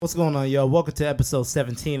What's going on, y'all? Welcome to episode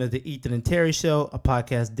 17 of the Ethan and Terry Show, a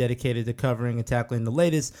podcast dedicated to covering and tackling the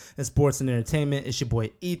latest in sports and entertainment. It's your boy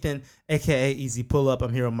Ethan, aka Easy Pull Up.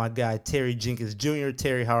 I'm here with my guy Terry Jenkins Jr.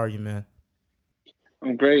 Terry, how are you, man?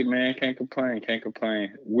 I'm great, man. Can't complain. Can't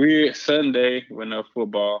complain. Weird Sunday with no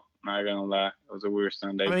football. Not gonna lie, it was a weird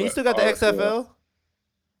Sunday, I mean, you but still got the all is well. XFL.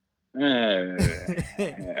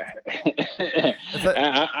 It's like,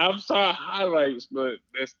 I've saw highlights, but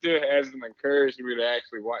that still hasn't encouraged me to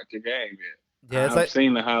actually watch a game yet. yeah, it's I've like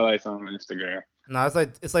seen the highlights on Instagram. no,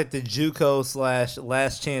 it's like the JUCO slash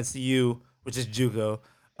Last Chance U, which is JUCO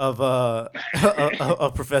of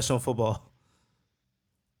of professional football.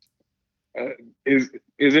 Uh, is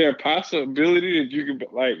there a possibility that you could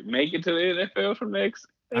like make it to the NFL from the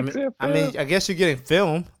I mean, I XFL? mean, I guess you're getting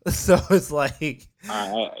film, so it's like,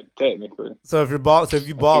 Technically, if you that's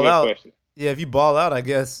a ball good out, question. yeah, if you ball out, I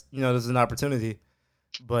guess there's an opportunity.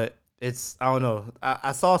 But it's I don't know.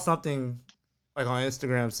 I saw something like on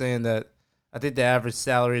Instagram saying that I think the average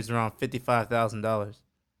salary is around $55,000.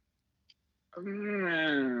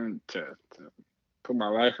 To put my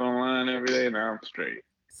life online every day. Now I'm straight.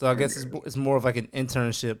 So I I'm guess good. it's more of like an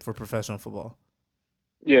internship for professional football.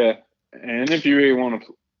 Yeah, and if you really want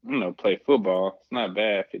to, play football, it's not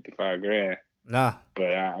bad. 55 grand, Nah. but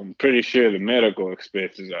I'm pretty sure the medical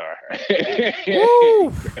expenses are.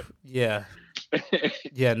 Woo. Yeah.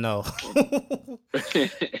 Yeah. No.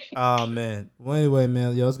 Oh man. Well, anyway,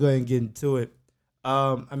 man, yo, let's go ahead and get into it.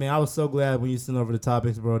 I mean, I was so glad when you sent over the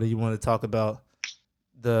topics, bro, that you want to talk about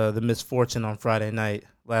the misfortune on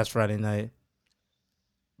last Friday night,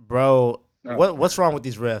 bro. No, What's wrong with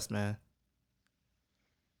these refs, man?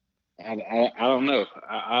 I don't know.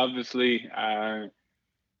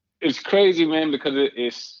 It's crazy, man, because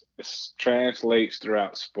it translates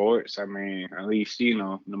throughout sports. I mean, at least the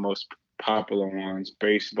most popular ones,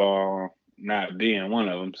 baseball not being one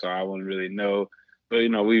of them. So I wouldn't really know, but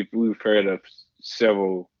we've heard of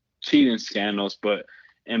several cheating scandals. But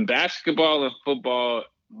in basketball and football,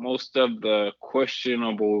 most of the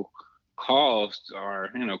questionable calls are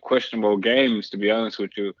questionable games. To be honest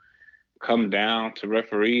with you, come down to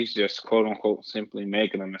referees just quote unquote simply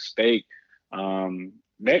making a mistake.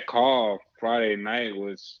 That call Friday night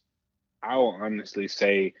was, I will honestly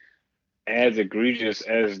say, as egregious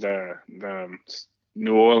as the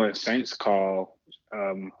New Orleans Saints call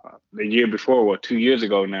the year before, 2 years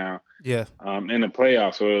ago now, Yeah. in the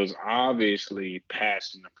playoffs. So it was obviously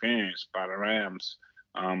pass interference by the Rams.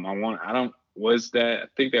 I don't, was that, I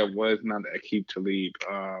think that was not Akeem Talib,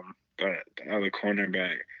 the other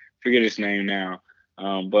cornerback. Forget his name now.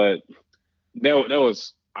 But that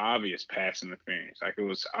was obvious pass interference. Like it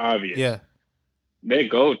was obvious. Yeah. That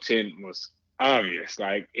goaltending was obvious,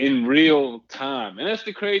 like in real time. And that's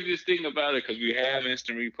the craziest thing about it because we have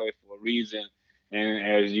instant replay for a reason. And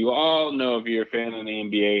as you all know, if you're a fan of the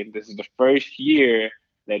NBA, this is the first year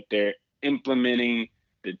that they're implementing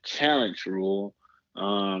the challenge rule.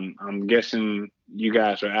 I'm guessing you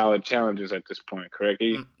guys are out challenges at this point, correct?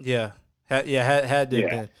 Yeah. Had to have Yeah.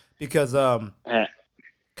 been because Uh,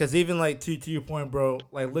 because even like to your point, bro.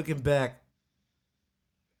 Like looking back,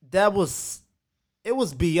 that was it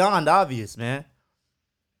was beyond obvious, man.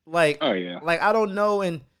 Like oh yeah. like I don't know,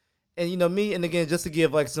 and me, and again, just to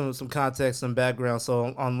give like some context, some background.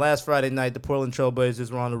 So on last Friday night, the Portland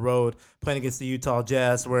Trailblazers were on the road playing against the Utah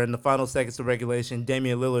Jazz, where in the final seconds of regulation,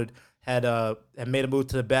 Damian Lillard had made a move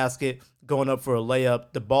to the basket, going up for a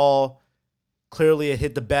layup. The ball clearly had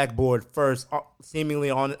hit the backboard first, seemingly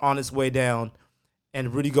on its way down,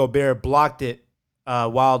 and Rudy Gobert blocked it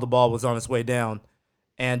while the ball was on its way down,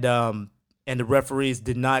 and the referees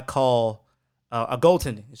did not call a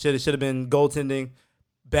goaltending. It should have been goaltending,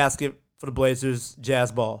 basket for the Blazers,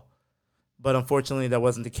 Jazz ball. But unfortunately, that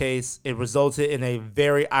wasn't the case. It resulted in a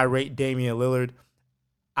very irate Damian Lillard.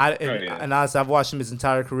 Oh yeah. And honestly, I've watched him his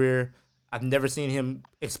entire career. I've never seen him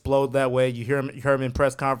explode that way. You heard him in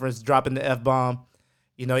press conference dropping the F bomb.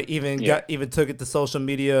 Yeah. Even took it to social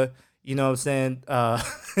media. You know what I'm saying?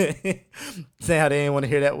 Saying how they didn't want to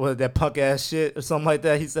hear that punk ass shit or something like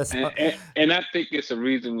that. He says, And I think it's a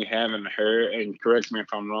reason we haven't heard, and correct me if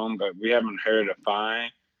I'm wrong, but we haven't heard a fine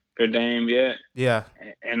for Dame yet. yeah,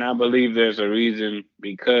 And I believe there's a reason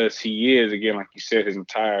because he is, again, like you said, his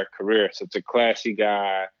entire career, such a classy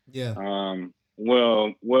guy, yeah,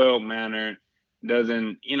 well mannered,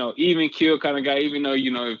 doesn't, even kill kind of guy, even though,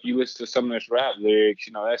 if you listen to some of his rap lyrics,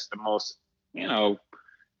 that's the most, you know,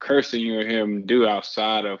 cursing you hear him do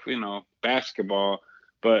outside of basketball.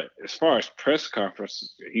 But as far as press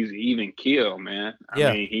conferences, he's even keel, man. I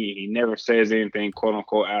yeah, mean, he never says anything quote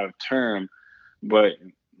unquote out of term. But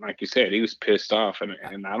like you said, he was pissed off,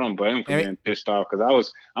 and I don't blame him for And being pissed off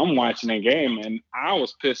because I'm watching that game and I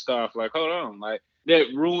was pissed off. Like, hold on, like that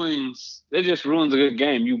just ruins a good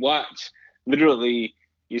game. You watch literally,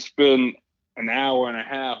 you spend an hour and a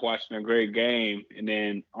half watching a great game, and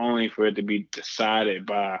then only for it to be decided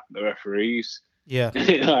by the referees. yeah,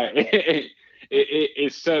 Like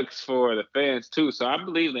it sucks for the fans too. So I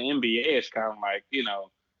believe the NBA is kind of like,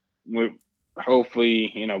 we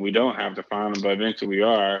hopefully, we don't have to find them, but eventually we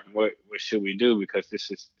are. What should we do? Because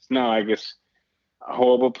it's not like it's a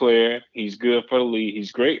horrible player. He's good for the league.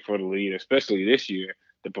 He's great for the league, especially this year.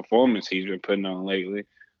 The performance he's been putting on lately,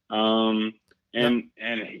 um, no,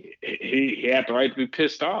 and he had the right to be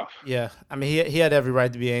pissed off. yeah. I mean, he had every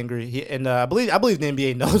right to be angry. And I believe the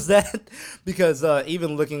NBA knows that because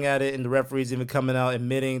even looking at it and the referees even coming out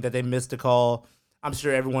admitting that they missed a call, I'm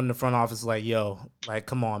sure everyone in the front office is like, yo, like,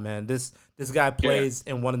 come on, man. This guy Yeah, plays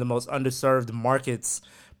in one of the most underserved markets,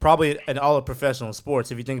 probably in all of professional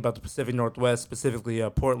sports. If you think about the Pacific Northwest, specifically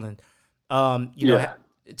Portland, yeah,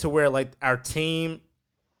 to where like our team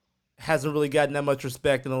hasn't really gotten that much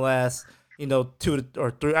respect in the last, 2 or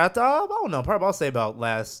 3. I don't know. Probably I'll say about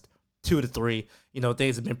last 2 to 3.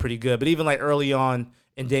 Things have been pretty good. But even like early on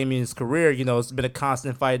in Damian's career, it's been a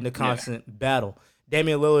constant fight and a yeah. constant battle.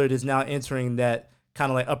 Damian Lillard is now entering that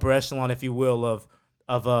kind of like upper echelon, if you will,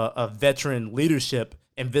 of veteran leadership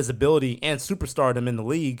and visibility and superstardom in the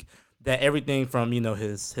league. That everything from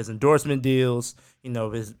his endorsement deals,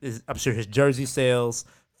 his I'm sure his jersey sales,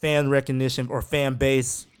 fan recognition or fan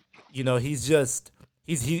base, he's just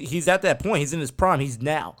he's at that point. He's in his prime. He's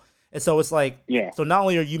now, and so it's like, Yeah. so not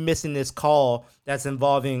only are you missing this call that's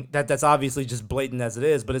involving that's obviously just blatant as it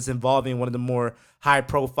is, but it's involving one of the more high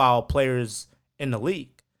profile players in the league.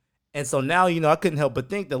 And so now, I couldn't help but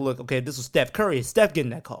think that, look, okay, this was Steph Curry. Is Steph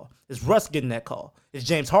getting that call? Is Russ getting that call? Is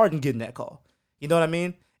James Harden getting that call? You know what I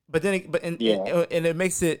mean? But then, Yeah. and it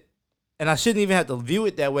makes it, and I shouldn't even have to view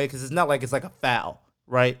it that way because it's not like it's like a foul,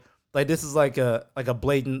 right? Like this is like a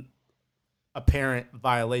blatant, apparent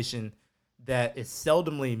violation that is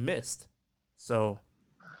seldomly missed. So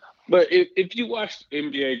But if you watch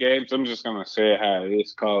NBA games, I'm just gonna say it how it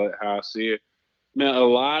is, call it how I see it. Man, a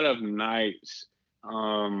lot of nights,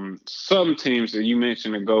 some teams that you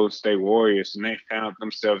mentioned, the Golden State Warriors, and they found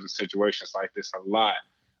themselves in situations like this a lot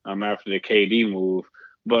after the KD move.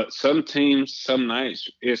 But some teams, some nights,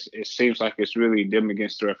 it seems like it's really them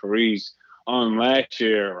against the referees. On last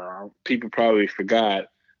year, people probably forgot,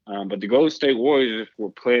 but the Golden State Warriors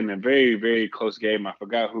were playing a very, very close game. I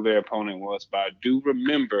forgot who their opponent was, but I do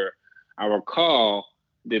remember, I recall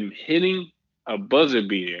them hitting a buzzer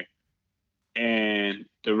beater and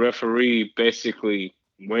the referee basically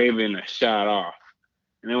waving a shot off.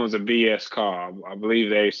 And it was a BS call. I believe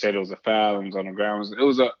they said it was a foul and it was on the ground.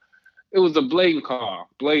 It was a blatant call,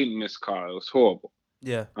 blatant missed call. It was horrible.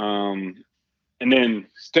 yeah, Um, and then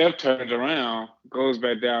Steph turns around, goes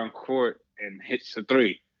back down court, and hits the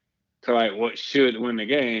three to like what should win the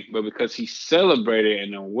game. But because he celebrated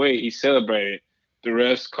in the way he celebrated, the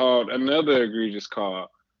refs called another egregious call,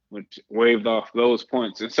 which waved off those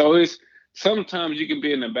points. And so it's sometimes you can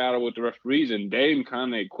be in a battle with the referees, and Dame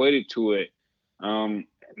kind of equated to it um,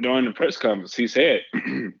 during the press conference. He said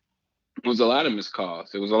it was a lot of missed calls.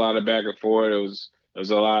 It was a lot of back and forth. It was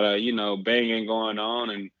a lot of banging going on,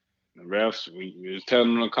 and the refs we was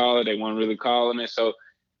telling them to call it. They weren't really calling it, so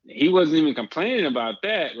he wasn't even complaining about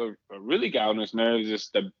that. What really got on his nerves is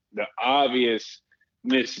the obvious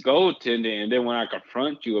missed goaltending. And then when I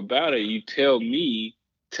confront you about it, you tell me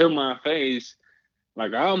to my face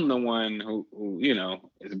like I'm the one who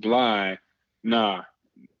is blind. Nah,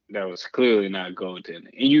 that was clearly not goaltending.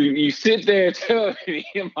 And you sit there and tell me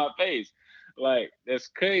in my face, like that's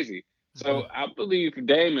crazy. mm-hmm. So I believe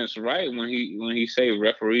Damon's right when he say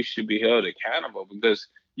referees should be held accountable because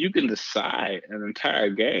you can decide an entire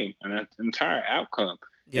game, an entire outcome.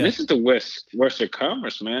 And yeah, this is the Western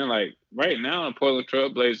Conference, man. Like right now, the Portland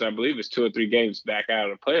Trailblazers, I believe, is 2 or 3 games back out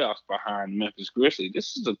of the playoffs behind Memphis Grizzlies.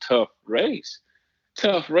 This is a tough race.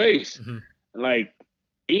 Tough race. mm-hmm. Like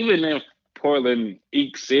even if Portland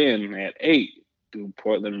ekes in at 8, do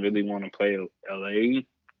Portland really want to play LA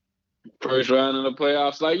first round of the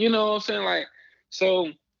playoffs? Like, you know what I'm saying? Like, so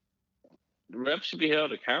the refs should be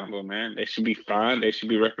held accountable, man. They should be fined. They should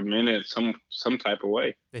be reprimanded some type of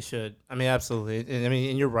way. They should. I mean, absolutely. And I mean,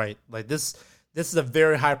 and you're right. Like this is a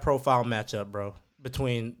very high profile matchup, bro,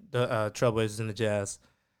 between the Trailblazers and the Jazz.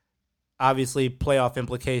 Obviously, playoff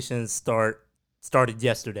implications started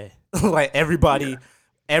yesterday. Like Yeah,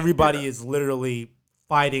 everybody yeah, is literally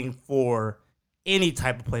fighting for any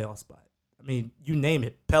type of playoff spot. I mean, you name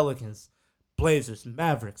it: Pelicans, Blazers,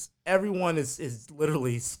 Mavericks. Everyone is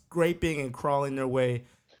literally scraping and crawling their way,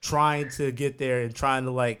 trying to get there and trying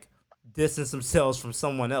to like distance themselves from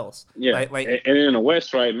someone else. Yeah, Like and in the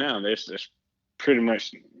West right now, there's pretty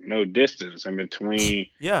much no distance in between.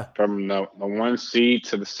 yeah, From the 1 seed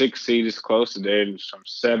to the 6 seed is close, and then from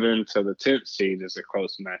 7 to the 10th seed is a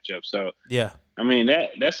close matchup. So yeah. I mean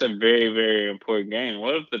that's a very very important game.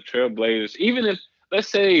 What if the Trailblazers, even if let's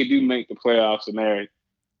say they do make the playoffs and they're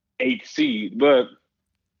 8th seed, but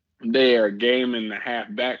they are a game and a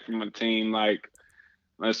half back from a team like,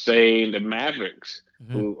 let's say, the Mavericks,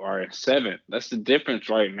 Mm-hmm. who are in 7th. That's the difference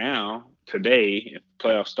right now. Today, if the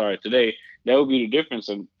playoffs started today, that would be the difference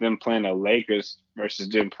of them playing the Lakers versus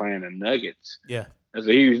them playing the Nuggets. Yeah, That's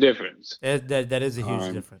a huge difference. that is a huge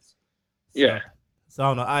Um, difference. yeah, So I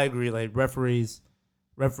don't know. I agree. Like referees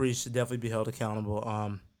should definitely be held accountable.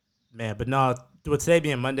 Man, but no, with today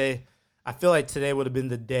being Monday, I feel like today would have been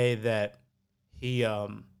the day he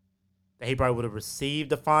um that he probably would have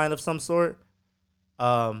received a fine of some sort.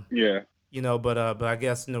 Um, yeah. but I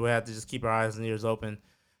guess we have to just keep our eyes and ears open,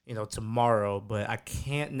 tomorrow. But I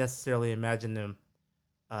can't necessarily imagine them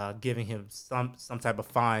giving him some type of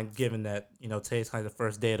fine, given that today's kind of the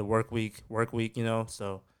first day of the work week.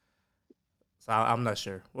 So I'm not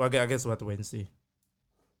sure. Well, I guess we'll have to wait and see.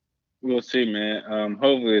 We'll see, man.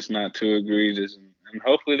 Hopefully, it's not too egregious, and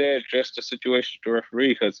hopefully they address the situation with the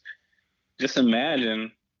referee. Because just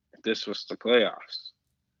imagine if this was the playoffs.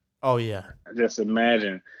 Oh yeah. Just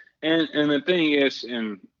imagine. And the thing is,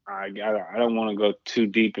 and I don't want to go too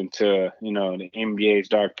deep into the NBA's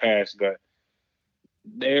dark past, but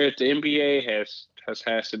the NBA has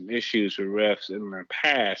had some issues with refs in the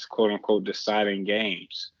past, quote unquote, deciding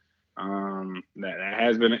games. That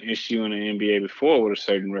has been an issue in the NBA before with a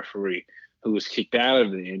certain referee who was kicked out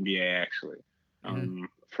of the NBA actually, Mm-hmm.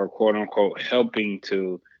 for quote unquote helping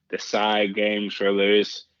to decide games, whether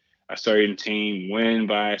it's a certain team win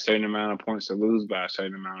by a certain amount of points or lose by a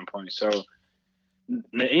certain amount of points. So the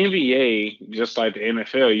NBA, just like the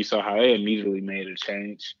NFL, you saw how they immediately made a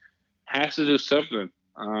change, has to do something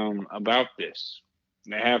about this.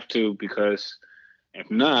 They have to, because if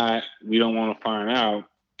not, we don't want to find out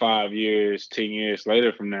 5 years, 10 years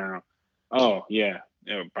later from now. Oh yeah.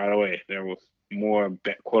 By the way, there was more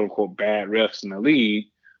quote unquote bad refs in the league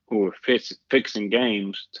who were fixing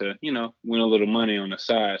games to win a little money on the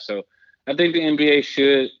side. So I think the NBA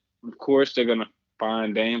should, of course, they're gonna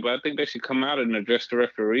fine Dame, but I think they should come out and address the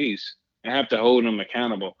referees and have to hold them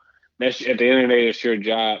accountable. That's at the end of the day, it's your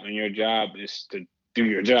job, and your job is to do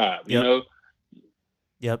your job. You Yep. know.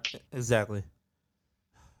 Yep. Exactly.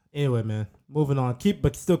 Anyway, man, moving on.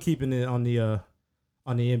 But still keeping it on the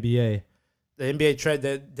NBA. The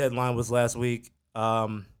NBA deadline was last week.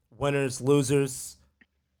 Winners, losers.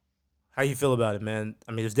 How you feel about it, man?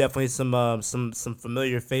 I mean, there's definitely some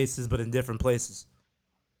familiar faces, but in different places.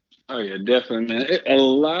 Oh yeah, definitely, man. A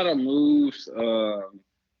lot of moves.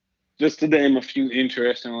 Just to name a few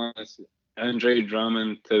interesting ones. Andre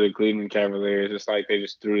Drummond to the Cleveland Cavaliers. It's like they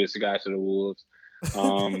just threw this guy to the wolves.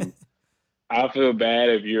 Um, I feel bad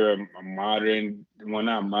if you're a modern, well,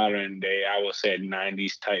 not modern day. I would say a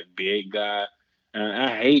 '90s type big guy. And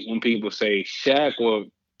I hate when people say Shaq will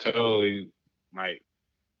totally like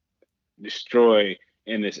destroy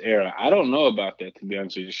in this era. I don't know about that, to be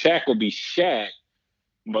honest with you. Shaq will be Shaq,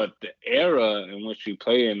 but the era in which we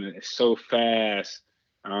play in is so fast.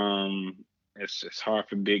 Um, it's hard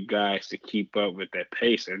for big guys to keep up with that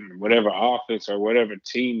pace, and whatever offense or whatever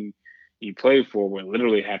team you play for would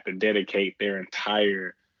literally have to dedicate their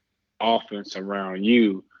entire offense around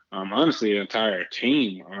you. Honestly, the entire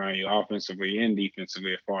team around you, offensively and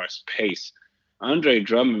defensively, as far as pace. Andre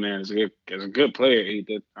Drummond, man, is a good player.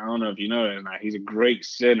 I don't know if you know that or not. He's a great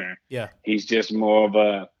center. Yeah. He's just more of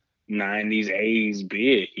a '90s, '80s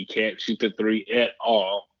big. He can't shoot the three at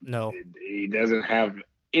all. No. He doesn't have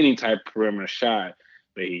any type of perimeter shot,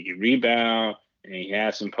 but he can rebound and he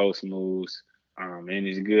has some post moves. And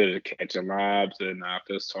he's good at catching lobs, and I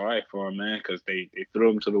feel sorry for him, man, because they threw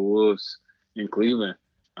him to the wolves in Cleveland.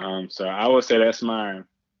 So I would say that's I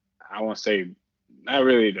won't say not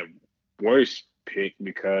really the worst pick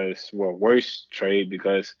because, well, worst trade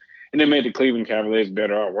because, and it made the Cleveland Cavaliers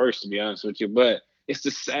better or worse, to be honest with you. But it's the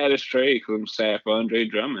saddest trade because I'm sad for Andre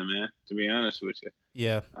Drummond, man, to be honest with you.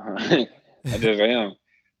 Yeah. I just am.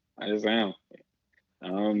 I just am.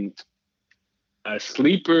 Um, a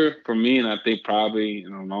sleeper for me, and I think probably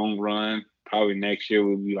in the long run, probably next year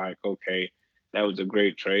we'll be like, okay, that was a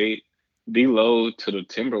great trade. D'Lo to the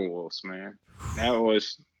Timberwolves, man. That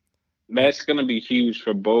was Yeah. that's gonna be huge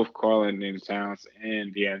for both Karl-Anthony Towns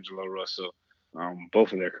and D'Angelo Russell,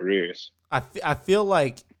 both of their careers. I feel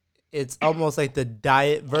like it's almost like the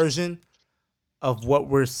diet version of what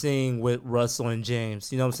we're seeing with Russell and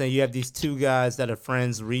James. You know what I'm saying? You have these two guys that are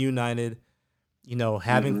friends, reunited,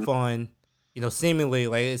 having Hmm. fun. Seemingly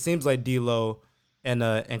like it seems like D'Lo and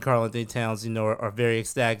Karl Anthony Towns, are very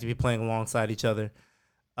ecstatic to be playing alongside each other.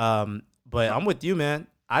 But I'm with you, man.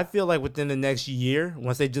 I feel like within the next year,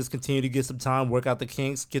 once they just continue to get some time, work out the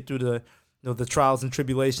kinks, get through the trials and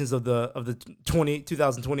tribulations of the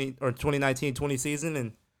 2020 or 2019-20 season,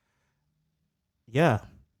 and yeah,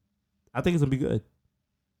 I think it's gonna be good.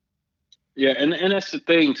 Yeah, and that's the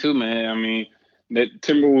thing too, man. I mean, that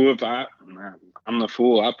Timberwolves, I'm the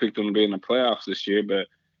fool. I picked them to be in the playoffs this year, but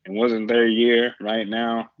it wasn't their year. Right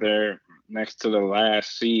now, they're next to the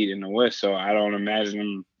last seed in the West, so I don't imagine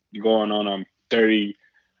them going on a 30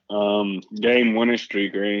 game winning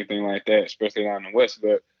streak or anything like that, especially not in the West.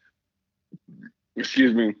 But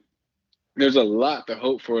excuse me, there's a lot to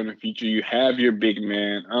hope for in the future. You have your big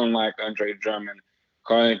man, unlike Andre Drummond.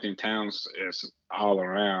 Karl Anthony Towns is all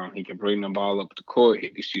around. He can bring the ball up the court. He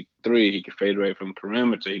can shoot three. He can fade away from the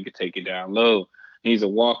perimeter. He can take it down low. He's a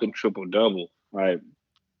walking triple double. Like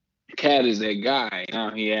Cat is that guy.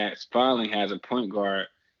 Now finally has a point guard.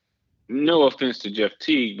 No offense to Jeff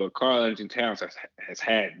Teague, but Karl Anthony Towns has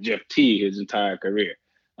had Jeff Teague his entire career.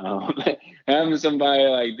 Um, Having somebody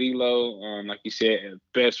like D'Lo, like you said, a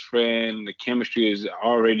best friend, the chemistry is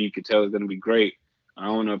already, you could tell, is going to be great. I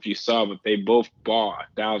don't know if you saw, but they both bought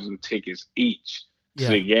 1,000 tickets each to Yeah,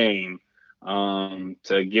 the game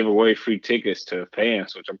to give away free tickets to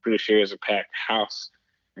fans, which I'm pretty sure is a packed house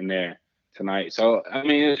in there tonight. So I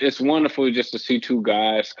mean, it's wonderful just to see two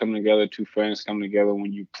guys come together, two friends come together.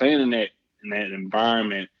 When you play in that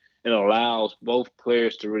environment, it allows both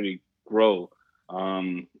players to really grow.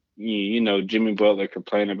 Jimmy Butler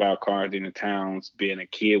complained about Karl Anthony Towns being a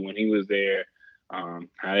kid when he was there, how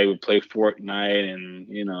they would play Fortnite, and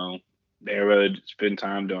they'd rather spend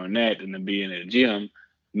time doing that than to be in the gym.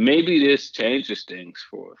 Maybe this changes things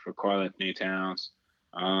for Karl Anthony Towns.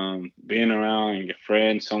 Being around your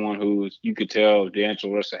friend, someone who's you could tell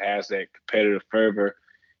D'Angelo Russell has that competitive fervor.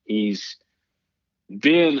 He's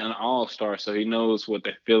been an all star, so he knows what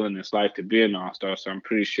the feeling is like to be an all star. So I'm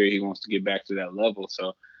pretty sure he wants to get back to that level.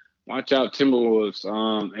 So watch out, Timberwolves.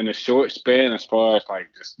 In a short span, as far as like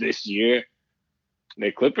just this year,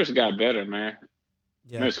 the Clippers got better, man.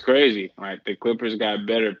 yeah. It's crazy. Like the Clippers got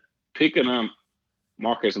better picking up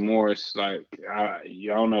Marcus Morris. Like you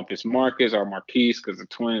don't know if it's Marcus or Marquise because the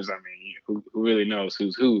twins. I mean, who really knows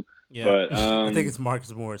who's who? Yeah, But I think it's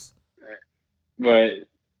Marcus Morris. but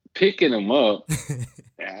picking them up,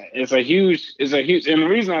 it's a huge. And the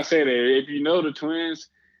reason I say that, if you know the twins,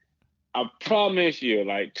 I promise you,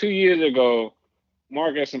 like 2 years ago,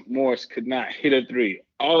 Marcus Morris could not hit a three.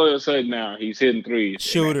 All of a sudden now he's hitting threes. And at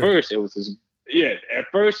Shooter. first it was at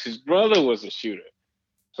first his brother was a shooter.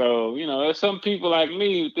 So, there's some people like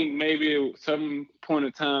me who think maybe at some point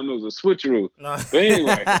in time it was a switcheroo. No. But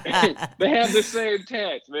anyway, they have the same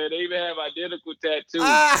tats, man. They even have identical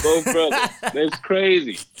tattoos, both brothers. That's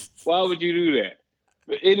crazy. Why would you do that?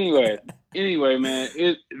 But anyway, man,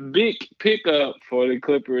 it's big pickup for the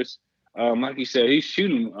Clippers. Like you said, he's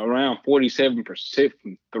shooting around 47%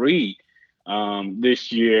 from three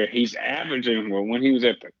this year. He's averaging, well, when he was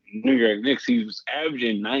at the New York Knicks, he was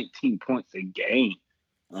averaging 19 points a game.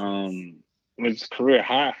 Jeez. Was career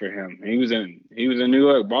high for him. He was in New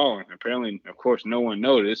York balling. Apparently, of course, no one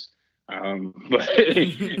noticed. But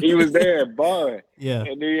he was there balling Yeah.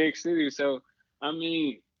 in New York City. So I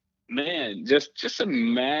mean, man, just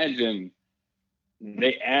imagine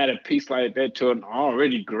they add a piece like that to an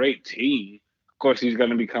already great team. Of course, he's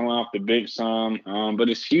going to be coming off the bench some, but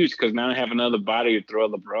it's huge because now they have another body to throw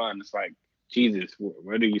LeBron. It's like, Jesus,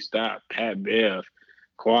 where do you stop? Pat Bev,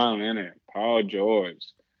 Kawhi Leonard, Paul George,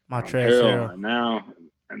 Montrezl Harold, Harrell.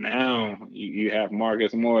 and now you have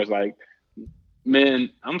Marcus Morris. Like, man,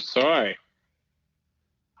 I'm sorry,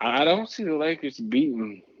 I don't see the Lakers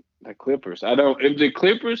beating the Clippers. I don't. If the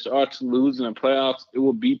Clippers are to lose in the playoffs, it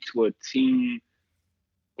will be to a team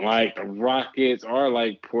like the Rockets or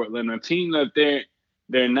like Portland, a team that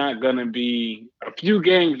they're not gonna be a few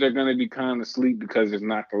games they're gonna be kind of sleep because it's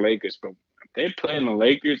not the Lakers. But if they're playing the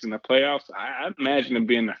Lakers in the playoffs, I imagine it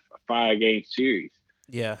being a 5-game series.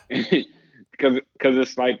 Yeah. Because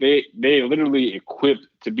it's like they literally equipped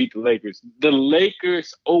to beat the Lakers. The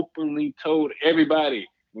Lakers openly told everybody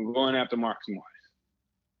we're going after Marcus Morris,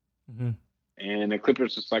 Hmm. and the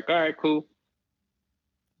Clippers was like, all right, cool,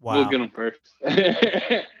 we'll Wow. get him first.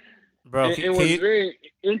 it, Bro, it can was you? very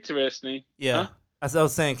interesting, huh? Yeah. As I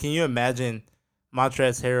was saying, can you imagine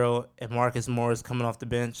Montrezl Harrell and Marcus Morris coming off the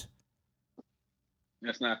bench?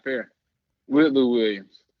 That's not fair. With Lou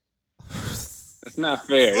Williams. That's not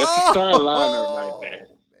fair. That's the starting lineup right there.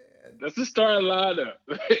 That's the starting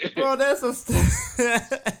lineup. Bro, that's a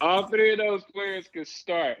All three of those players can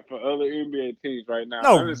start for other NBA teams right now.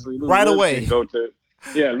 no Honestly, Lou right Williams can away. go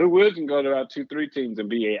to Lou Williams can go to about 2, 3 teams and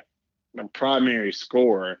be a primary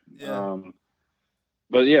scorer. Yeah.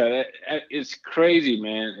 But yeah, it's crazy,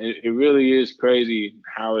 man. It really is crazy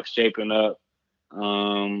how it's shaping up.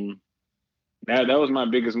 Um, that was my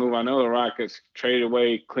biggest move. I know the Rockets traded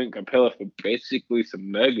away Clint Capella for basically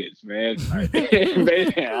some nuggets, man. Like,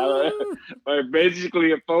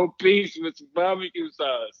 basically a 4-piece with some barbecue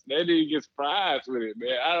sauce. That dude gets fries with it,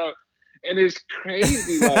 man. And it's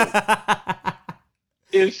crazy. Like,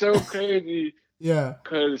 it's so crazy. Yeah.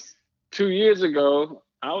 Because 2 years ago,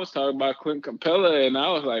 I was talking about Clint Capella, and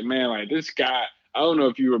I was like, man, like this guy. I don't know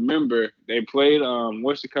if you remember, they played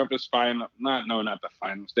what's the conference final? Not the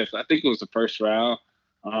finals. I think it was the first round.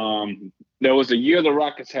 There was a year the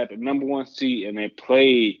Rockets had the number 1 seed, and they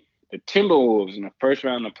played the Timberwolves in the first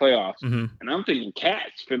round of the playoffs. Mm-hmm. And I'm thinking,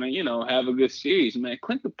 Cats finna, have a good series. Man,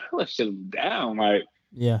 Clint Capella shut them down. Like,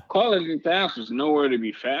 Carl Towns was nowhere to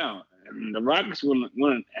be found. And the Rockets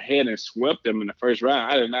went ahead and swept them in the first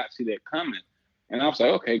round. I did not see that coming. And I was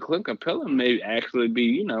like, okay, Clint Capella may actually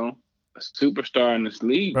be, a superstar in this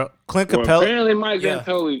league. Bro, Clint Well, Capella. apparently Mike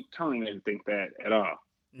D'Antoni didn't think that at all.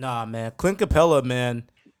 Nah, man. Clint Capella, man.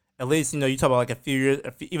 At least you talk about like a few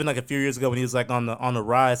years ago when he was like on the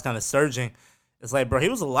rise, kind of surging. It's like, bro, he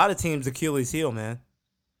was a lot of teams' Achilles heel, man.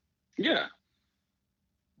 Yeah.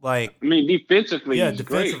 Like, I mean, defensively, yeah, he's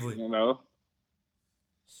defensively, great,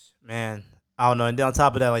 Man, I don't know. And then on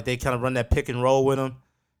top of that, like they kind of run that pick and roll with him,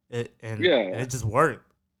 and it just worked.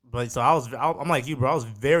 But so I'm like you, bro. I was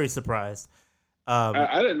very surprised.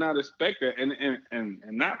 I did not expect that, and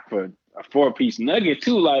not for a 4-piece nugget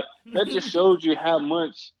too. Like that just shows you how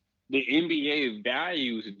much the NBA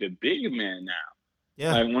values the big man now.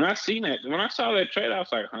 Yeah. Like when I saw that trade, I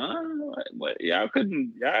was like, huh? What? Y'all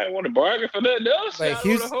didn't want to bargain for nothing else? Like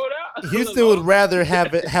Hold out? Houston would rather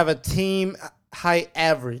have a team height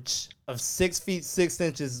average of 6 feet 6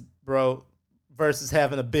 inches, bro, versus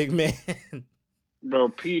having a big man. Bro,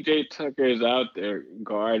 PJ Tucker is out there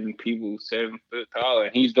guarding people 7 foot tall,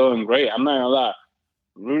 and he's doing great. I'm not gonna lie.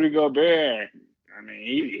 Rudy Gobert, I mean,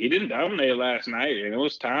 he didn't dominate last night, and it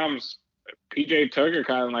was times PJ Tucker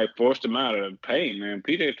kind of like forced him out of the paint, man.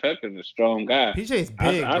 PJ Tucker's a strong guy. PJ's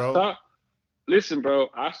big, bro. Listen, bro,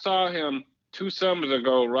 I saw him 2 summers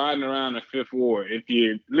ago riding around the Fifth Ward. If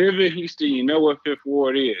you live in Houston, you know what Fifth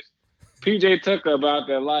Ward is. PJ Tucker about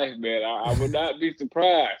that life, man. I would not be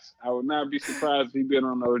surprised. I would not be surprised if he'd been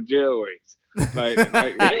on those jailways. Like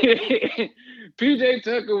PJ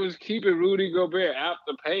Tucker was keeping Rudy Gobert out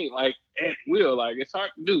the paint, like at will. Like it's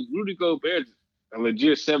hard to do. Rudy Gobert's a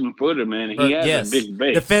legit 7-footer, man. And he has a big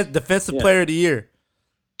base. Defensive player of the year.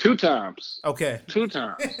 2 times. Okay. 2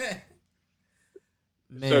 times.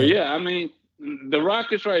 So yeah, I mean, the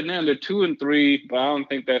Rockets right now, they're 2-3, but I don't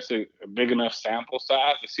think that's a big enough sample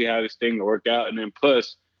size to see how this thing will work out. And then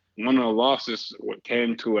plus, one of the losses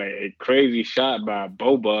came to a crazy shot by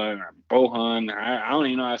Bohan. I don't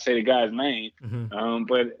even know how to say the guy's name,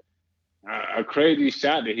 but a crazy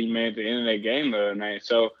shot that he made at the end of that game the other night.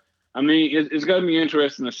 So, I mean, it's going to be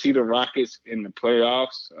interesting to see the Rockets in the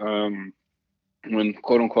playoffs. When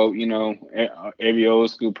quote unquote, every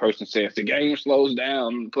old school person says the game slows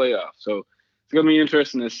down in the playoffs. So it's gonna be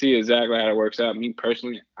interesting to see exactly how it works out. Me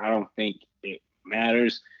personally, I don't think it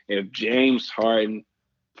matters if James Harden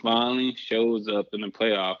finally shows up in the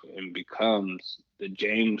playoff and becomes the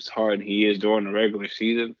James Harden he is during the regular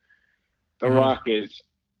season. The Rockets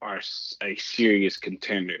are a serious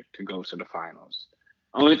contender to go to the finals.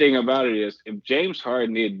 Only thing about it is if James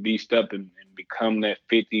Harden did beast up and become that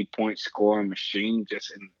 50-point scoring machine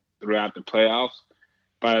throughout the playoffs,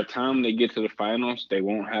 by the time they get to the finals, they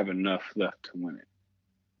won't have enough left to win it.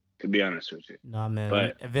 To be honest with you. Nah, man.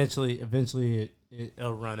 But eventually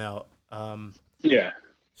it'll run out. Yeah.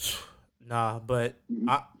 Nah, but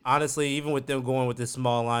honestly, even with them going with this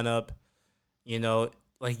small lineup,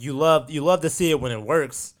 like you love to see it when it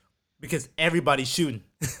works because everybody's shooting.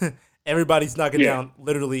 Everybody's knocking down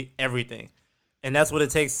literally everything. And that's what it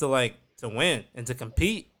takes to win and to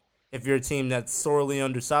compete if you're a team that's sorely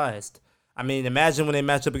undersized. I mean, imagine when they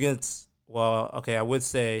match up against I would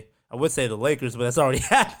say the Lakers, but that's already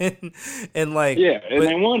happened. And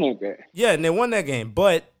they won that game. Yeah, and they won that game.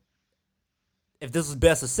 But if this was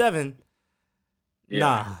best of 7,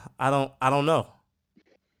 nah, I don't know.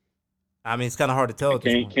 I mean, it's kind of hard to tell.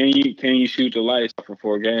 Can you shoot the lights for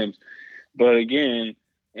 4 games? But again,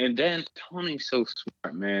 and D'Antoni's so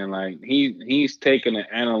smart, man. Like he's taken an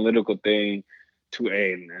analytical thing to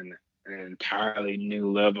an an entirely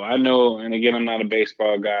new level. I know, and again, I'm not a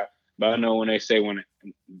baseball guy, but I know when they say when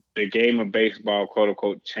the game of baseball, quote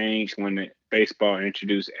unquote, changed when baseball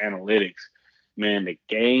introduced analytics. Man, the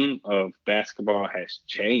game of basketball has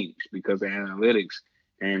changed because of analytics,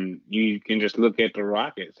 and you can just look at the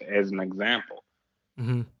Rockets as an example.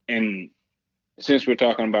 Mm-hmm. And since we're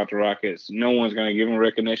talking about the Rockets, no one's going to give him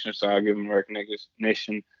recognition, so I'll give him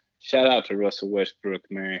recognition. Shout out to Russell Westbrook,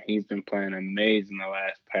 man. He's been playing amazing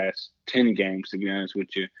the past 10 games, to be honest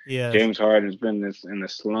with you. Yes. James Harden's been in the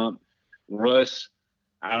slump. Russ,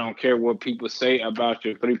 I don't care what people say about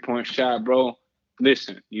your three-point shot, bro.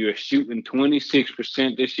 Listen, you're shooting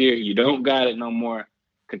 26% this year. You don't got it no more.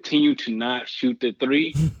 Continue to not shoot the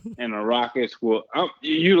three, and the Rockets will.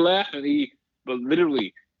 You laughing, but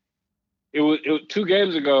literally, it was 2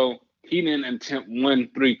 games ago. He didn't attempt one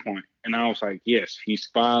 3-point, and I was like, yes, he's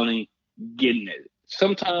finally getting it.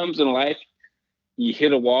 Sometimes in life, you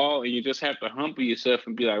hit a wall, and you just have to humble yourself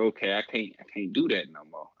and be like, okay, I can't do that no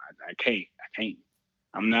more. I can't.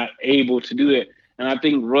 I'm not able to do that, and I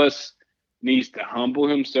think Russ needs to humble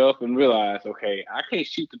himself and realize, okay, I can't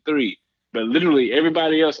shoot the three, but literally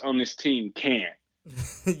everybody else on this team can.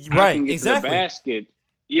 I can get to the basket.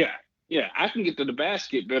 Yeah, I can get to the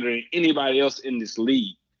basket better than anybody else in this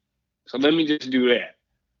league. So let me just do that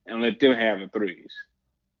and let them have the threes.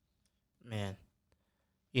 Man,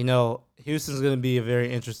 Houston's going to be a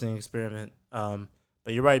very interesting experiment. But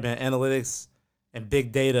you're right, man. Analytics and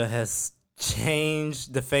big data has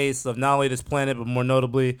changed the face of not only this planet, but more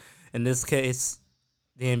notably, in this case,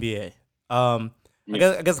 the NBA. I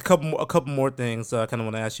guess a couple more things I kind of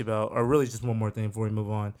want to ask you about, or really just one more thing before we move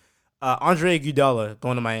on. Andre Iguodala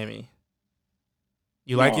going to Miami.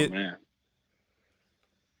 You like it? Man.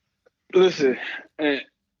 Listen,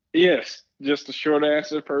 yes, just a short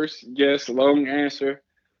answer first. Yes, long answer.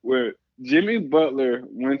 Where Jimmy Butler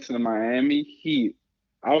went to the Miami Heat,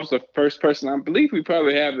 I was the first person, I believe we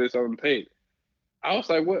probably have this on tape. I was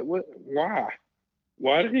like, what, why?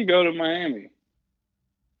 Why did he go to Miami?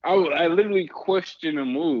 I literally questioned the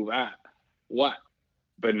move. What?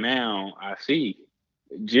 But now I see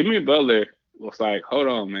Jimmy Butler was like, hold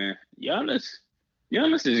on, man. Giannis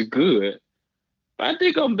is good, but I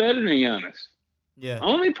think I'm better than Giannis. Yeah.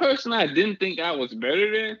 Only person I didn't think I was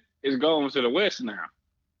better than is going to the West now.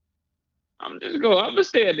 I'm gonna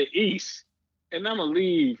stay at the East, and I'm gonna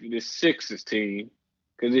leave the Sixers team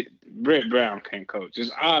because Brett Brown can't coach.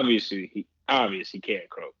 It's obviously he can't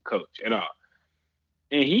coach at all.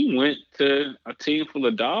 And he went to a team full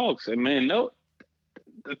of dogs, and man, no,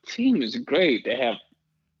 the team is great. They have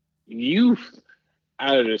youth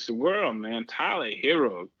out of this world, man. Tyler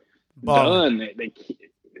Hero, Dunn, they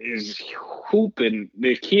is hooping.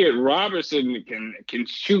 The kid Robertson can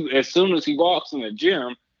shoot as soon as he walks in the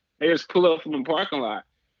gym. They just pull up from the parking lot.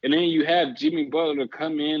 And then you have Jimmy Butler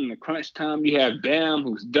come in the crunch time. You have Bam,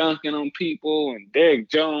 who's dunking on people, and Derek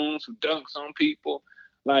Jones, who dunks on people.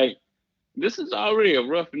 Like, this is already a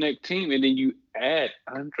roughneck team. And then you add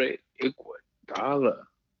Andre Iguodala,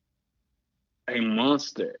 a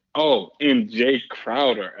monster. Oh, and Jay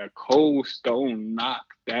Crowder, a cold stone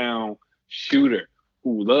knockdown shooter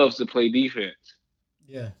who loves to play defense.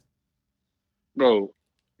 Yeah. Bro,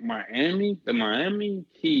 the Miami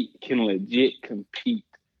Heat can legit compete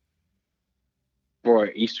for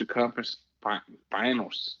an Eastern Conference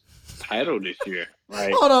Finals title this year.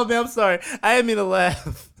 Right? Hold on, man. I'm sorry. I didn't mean to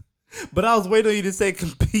laugh. But I was waiting on you to say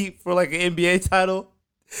compete for like an NBA title.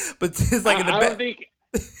 But it's like in the back.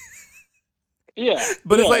 Yeah,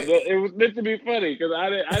 but yeah, it's like it was meant to be funny because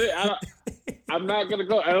I'm not gonna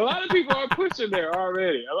go. And a lot of people are pushing there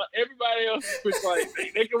already. Everybody else is pushing like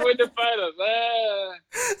they can win the finals.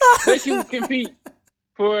 They can compete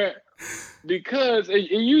for because and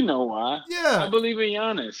you know why. Yeah, I believe in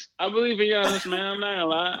Giannis. Man. I'm not gonna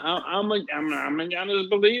lie. I'm a Giannis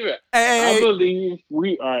believer. I believe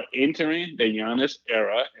we are entering the Giannis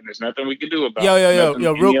era, and there's nothing we can do about it.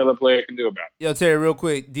 Nothing any other player can do about it. Yo, Terry, real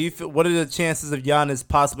quick, what are the chances of Giannis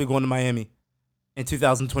possibly going to Miami in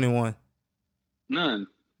 2021? None.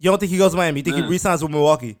 You don't think he goes to Miami? You think he re-signs with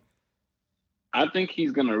Milwaukee? I think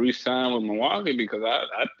he's going to re-sign with Milwaukee because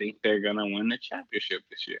I think they're going to win the championship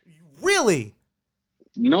this year. Really?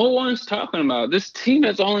 No one's talking about this team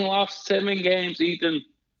has only lost 7 games, Ethan.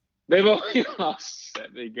 They've only lost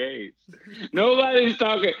 7 games. Nobody's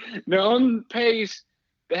talking. They're on pace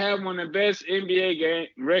to have one of the best NBA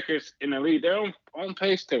records in the league. They're on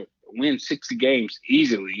pace to win 60 games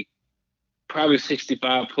easily, probably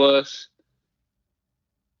 65 plus.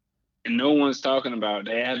 And no one's talking about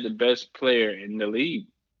they have the best player in the league.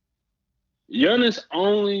 Giannis'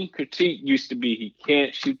 only critique used to be he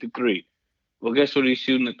can't shoot the three. Well, guess what he's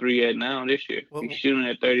shooting a three at now this year? He's What, shooting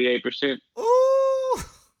at 38%. ooh.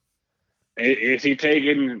 Is he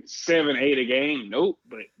taking 7, 8 a game? Nope.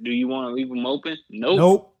 But do you want to leave him open? Nope.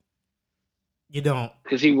 Nope. You don't.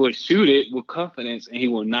 Because he will shoot it with confidence and he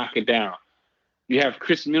will knock it down. You have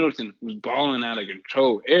Chris Middleton, who's balling out of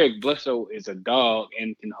control. Eric Bledsoe is a dog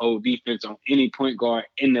and can hold defense on any point guard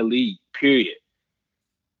in the league, period.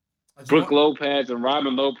 Brooke Lopez and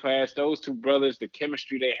Robin Lopez, those two brothers, the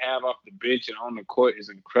chemistry they have off the bench and on the court is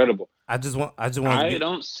incredible. I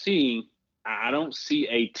don't see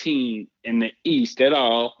a team in the East at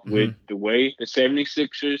all with the way the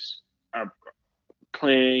 76ers are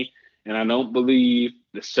playing, and I don't believe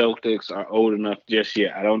the Celtics are old enough just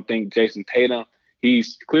yet. I don't think Jason Tatum,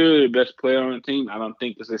 he's clearly the best player on the team. I don't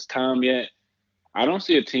think it's his time yet. I don't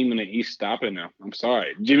see a team in the East stopping them. I'm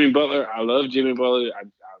sorry. Jimmy Butler, I love Jimmy Butler.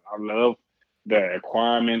 I love the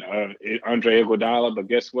acquirement of Andre Iguodala, but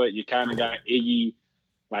guess what? You kind of got Iggy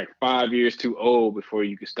like 5 years too old before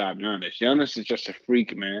you can stop Giannis. Giannis is just a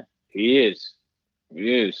freak, man. He is.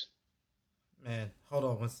 He is. Man, hold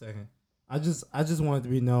on 1 second. I just want it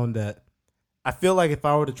to be known that I feel like if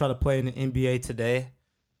I were to try to play in the NBA today,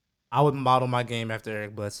 I would model my game after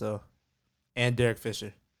Eric Bledsoe and Derek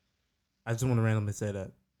Fisher. I just want to randomly say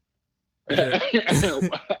that.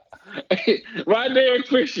 Why Derek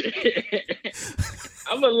Fisher?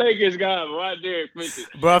 I'm a Lakers guy, but why Derek Fisher?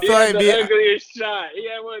 Bro, I feel like the ugliest shot. He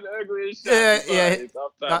had one of the ugliest shots.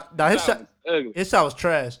 His shot was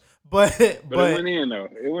trash. But it went in though.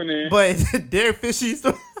 It went in. But Derek Fisher used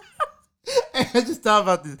to. I just thought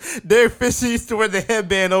about this. Derek Fisher used to wear the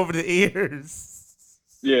headband over the ears.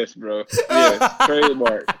 Yes, bro. Yes,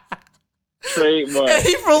 trademark. And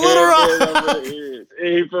he from Little Rock.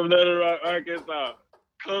 He from Little Rock, Arkansas.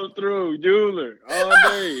 Come through, jeweler, all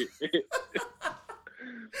day.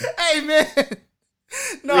 Hey, man.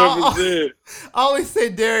 No, I always say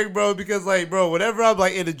Derek, bro, because, like, bro, whenever I'm,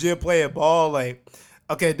 like, in the gym playing ball, like,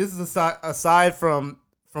 okay, this is aside from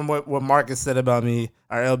what Marcus said about me,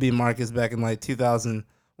 our LB Marcus back in, like, 2000,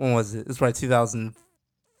 when was it? It's probably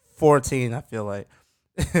 2014, I feel like.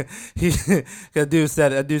 That dude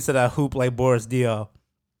said I hoop like Boris Dio.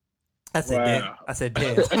 I said, wow.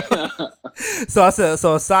 Damn.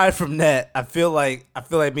 So aside from that, I feel like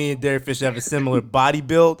me and Derek Fisher have a similar body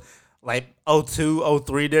build, like 02,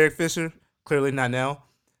 03 Derek Fisher. Clearly not now.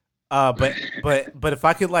 But if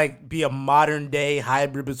I could like be a modern day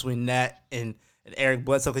hybrid between that and Eric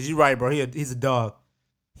Bledsoe, because you're right, bro. He's a dog.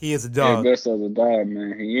 He is a dog. Eric Bledsoe's a dog,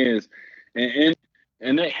 man. He is, and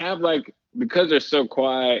they have like. Because they're so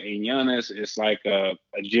quiet, and Giannis is like a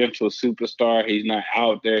gentle superstar. He's not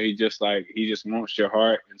out there. He just wants your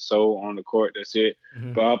heart and soul on the court. That's it.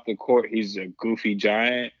 Mm-hmm. But off the court, he's a goofy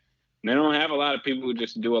giant. And they don't have a lot of people who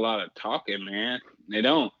just do a lot of talking, man. They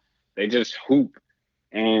don't. They just hoop.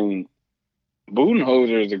 And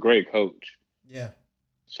Budenholzer is a great coach. Yeah.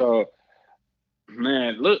 So,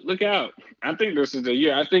 man, look out. I think this is the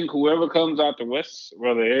year. I think whoever comes out the West,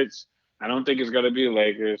 whether it's I don't think it's going to be the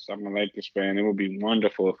Lakers. I'm a Lakers fan. It would be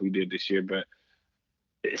wonderful if we did this year, but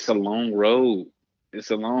it's a long road.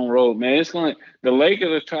 It's a long road, man. The Lakers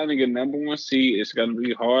are trying to get number one seed. It's going to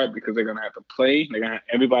be hard because they're going to have to play.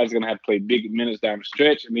 Everybody's going to have to play big minutes down the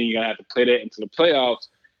stretch, and then you're going to have to play that into the playoffs.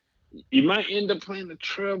 You might end up playing the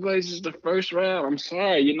Trailblazers the first round. I'm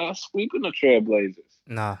sorry. You're not sweeping the Trailblazers.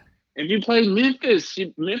 Nah. If you play Memphis,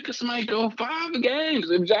 Memphis might go 5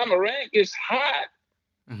 games. If John Morant gets hot,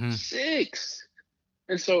 6.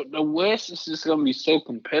 And so the West is just gonna be so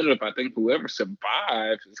competitive. I think whoever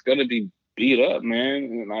survives is gonna be beat up,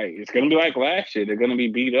 man. Like it's gonna be like last year. They're gonna be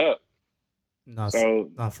beat up. No, so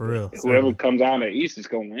not for real. Whoever comes out of the East is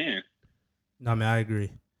gonna win. No, I mean I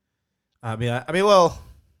agree. I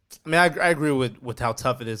agree with how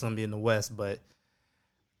tough it is gonna be in the West, but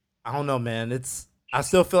I don't know, man. I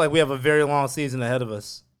still feel like we have a very long season ahead of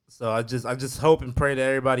us. So I just hope and pray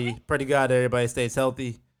to God that everybody stays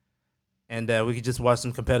healthy, and that we can just watch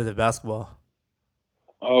some competitive basketball.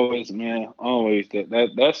 Always, man. Always.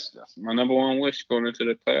 That's my number one wish going into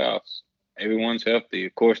the playoffs. Everyone's healthy.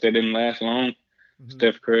 Of course, they didn't last long. Mm-hmm.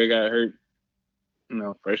 Steph Curry got hurt,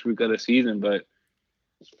 first week of the season. But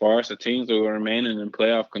as far as the teams that were remaining in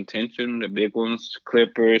playoff contention, the big ones,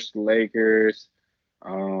 Clippers, Lakers,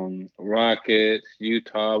 Rockets,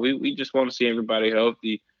 Utah, we just want to see everybody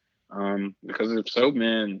healthy. Because if so,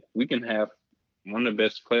 man, we can have one of the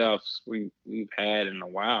best playoffs we've had in a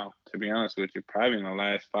while, to be honest with you, probably in the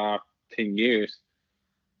last 5-10 years.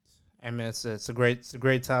 I mean, it's a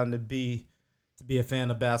great time to be a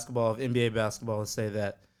fan of basketball, of NBA basketball, to say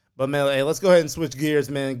that. But man, hey, let's go ahead and switch gears,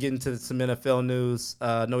 man, and get into some NFL news.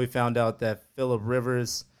 I know we found out that Phillip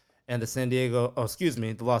Rivers and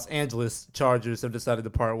the Los Angeles Chargers have decided to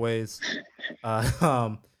part ways. Uh,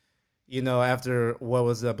 um, after what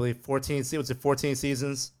was it, I believe 14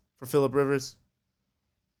 seasons for Phillip Rivers.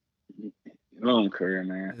 Long career,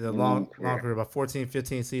 man. A Long long career. career, about 14,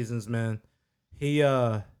 15 seasons, man. He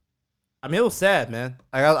I mean, it was sad, man.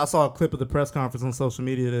 I saw a clip of the press conference on social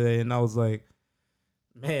media today, and I was like,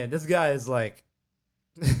 man, this guy is like,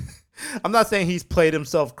 I'm not saying he's played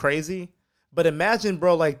himself crazy, but imagine,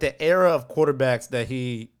 bro, like the era of quarterbacks that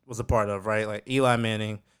he was a part of, right? Like Eli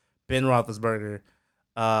Manning, Ben Roethlisberger,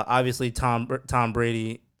 obviously Tom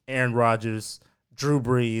Brady, Aaron Rodgers, Drew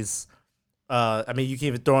Brees. I mean, you can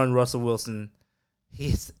even throw in Russell Wilson.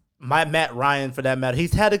 He's Matt Ryan for that matter.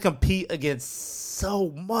 He's had to compete against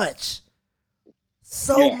so much.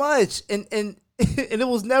 So much, and and it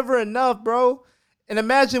was never enough, bro. And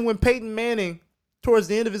imagine when Peyton Manning, towards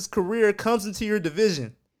the end of his career, comes into your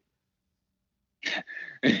division.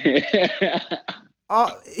 He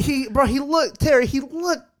looked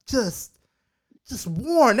just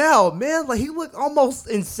worn out, man. Like he looked almost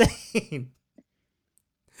insane.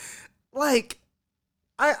 Like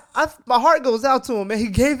my heart goes out to him, man.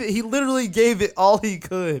 He literally gave it all he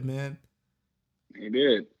could, man. He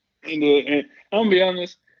did. And I'm gonna be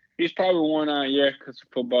honest, he's probably worn out, because of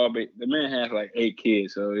football. But the man has like 8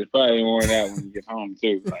 kids, so he's probably worn out when he gets home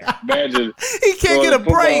too. Like, imagine he can't get a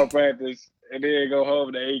football break. practice and then go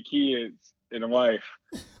home to 8 kids and a wife.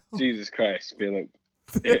 Jesus Christ, Phillip.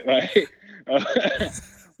 But I'm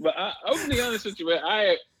gonna be honest with you, man.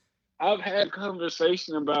 I've had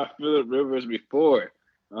conversation about Phillip Rivers before.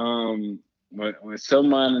 When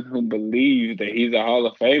someone who believes that he's a Hall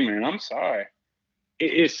of Famer, and I'm sorry.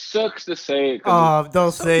 It sucks to say it.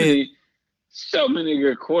 Don't say it. So many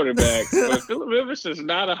good quarterbacks, but Phillip Rivers is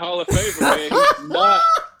not a Hall of Famer, man. He's not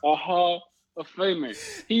a Hall of Famer.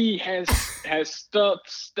 He has stuff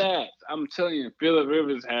stats. I'm telling you, Phillip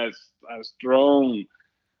Rivers has thrown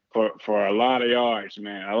for a lot of yards,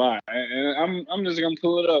 man, a lot. And I'm just gonna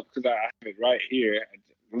pull it up because I have it right here. I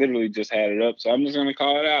literally just had it up, so I'm just gonna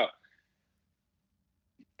call it out.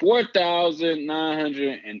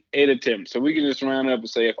 4,908 attempts. So we can just round up and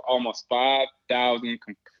say almost 5,000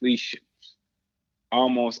 completions,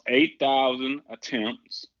 almost 8,000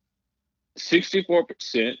 attempts,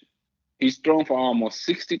 64%. He's thrown for almost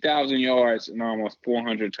 60,000 yards and almost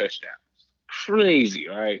 400 touchdowns. Crazy,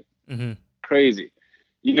 right? Mm-hmm. Crazy.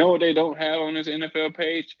 You know what they don't have on this NFL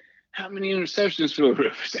page? How many interceptions Phillip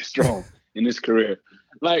Rivers has thrown in his career?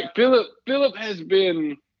 Like Phillip has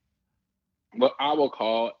been what I will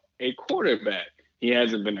call a quarterback. He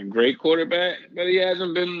hasn't been a great quarterback, but he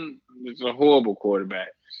hasn't been a horrible quarterback.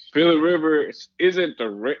 Phillip Rivers isn't the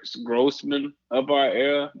Rex Grossman of our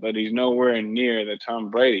era, but he's nowhere near the Tom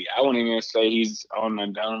Brady. I wouldn't even say he's on the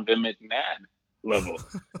Donovan McNabb level.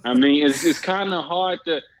 I mean, it's kind of hard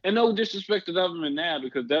to, and no disrespect to Donovan McNabb,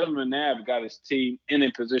 because Donovan McNabb got his team in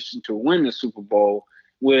a position to win the Super Bowl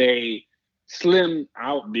with a slim,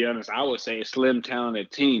 I'll be honest, I would say a slim,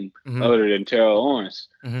 talented team other than Terrell Owens.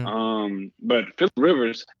 But Phillip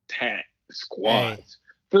Rivers had squads. Hey.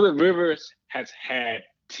 Phillip Rivers has had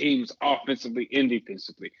teams offensively and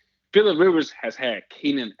defensively. Phillip Rivers has had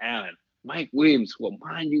Keenan Allen, Mike Williams, who,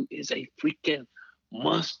 mind you, is a freaking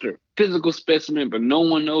monster, physical specimen, but no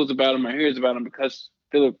one knows about him or hears about him because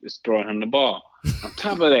Phillip is throwing him the ball. On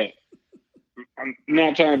top of that, I'm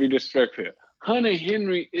not trying to be disrespectful. Hunter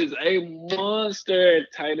Henry is a monster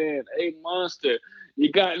at tight end, a monster.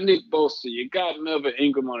 You got Nick Bosa, you got Melvin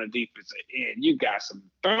Ingram on the defensive end, you got some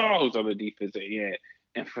dogs on the defensive end,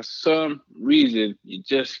 and for some reason, you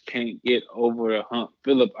just can't get over the hump.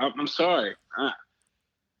 Phillip, I'm sorry.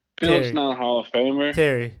 Phillip's not a Hall of Famer.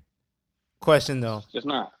 Terry, question though. Just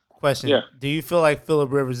not. Question. Yeah. Do you feel like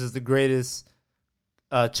Phillip Rivers is the greatest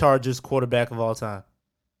Chargers quarterback of all time?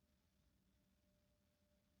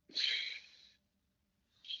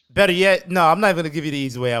 Better yet, no, I'm not going to give you the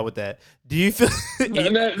easy way out with that. Do you feel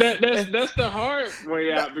that's the hard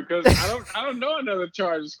way out, because I don't know another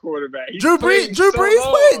Chargers quarterback. Drew Brees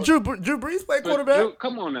played quarterback. Drew,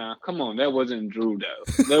 come on, that wasn't Drew though.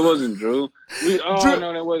 That wasn't Drew. No,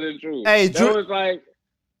 that wasn't Drew. Hey, that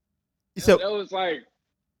was like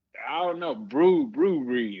I don't know, Brew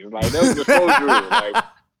Brees. Like that was before Drew. Like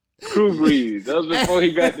Drew Brees. That was before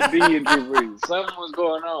he got the D in Drew Brees. Something was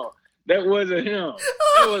going on. That wasn't him.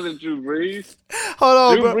 That wasn't Drew Brees. Hold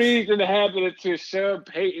on, Drew Brees didn't happen until Sean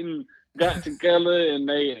Payton got together and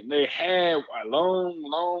they had a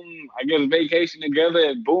long, I guess, vacation together,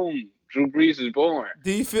 and boom, Drew Brees is born.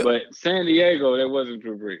 Do you feel? But San Diego, that wasn't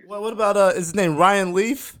Drew Brees. What about is his name Ryan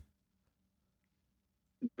Leaf?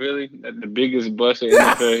 Really? That's the biggest bust in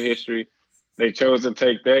NFL history. They chose to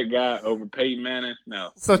take that guy over Peyton Manning.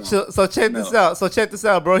 No, So come on, so check this no. out. So check this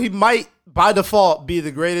out, bro. He might by default be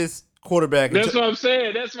the greatest quarterback. That's what I'm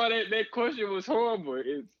saying. That's why that question was horrible.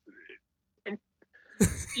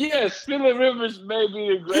 Yes, Phillip Rivers may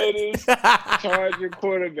be the greatest Charger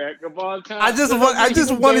quarterback of all time. I just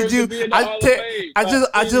wanted you. To be in the Hall of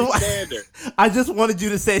Fame standard. I just wanted you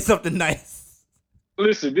to say something nice.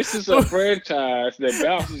 Listen, this is a franchise that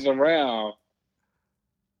bounces around.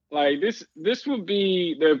 Like this would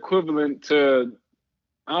be the equivalent to,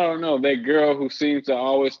 I don't know, that girl who seems to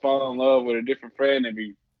always fall in love with a different friend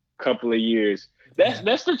every couple of years. That's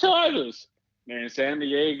the Chargers. They're in San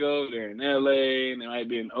Diego, they're in LA, and they might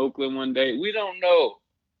be in Oakland one day. We don't know.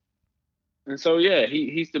 And so yeah,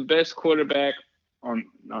 he's the best quarterback on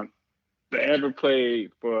that ever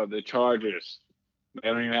played for the Chargers. They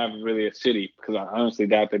don't even have really a city, because I honestly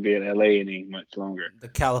doubt they'd be in LA any much longer. The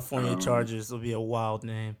California Chargers will be a wild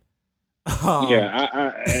name.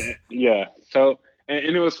 Yeah. So,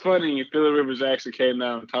 and it was funny. Phillip Rivers actually came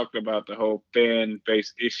down and talked about the whole fan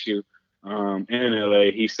base issue in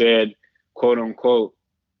LA. He said, "quote unquote,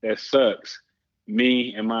 that sucks.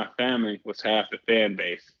 Me and my family was half the fan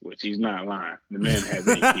base," which he's not lying. The man has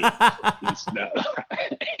 8 kids. He's not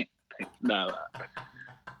lying. He's not lying.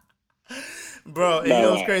 Bro, you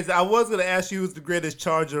know what's crazy? I was gonna ask you who's the greatest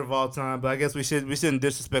Charger of all time, but I guess we shouldn't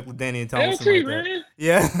disrespect Danny and Thomas. Like man.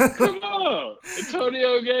 Yeah. Come on,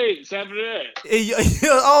 Antonio Gates. After that.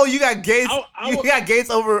 You got Gates. You got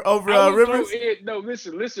Gates over Rivers. No,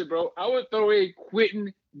 listen, bro. I would throw in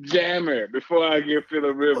Quentin Jammer before I give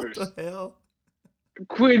Phillip Rivers. What the hell?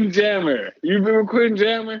 Quentin Jammer. You remember Quentin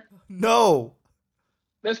Jammer? No.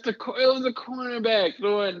 It was a cornerback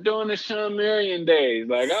during the Sean Marion days.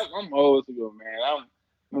 Like I'm old school, man. I've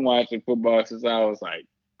been watching football since I was like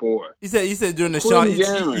 4. You said during the Sean.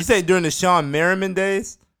 You said during the Sean Merriman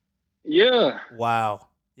days. Yeah. Wow.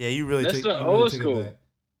 Yeah, you really. That's the old school.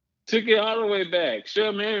 Took it all the way back.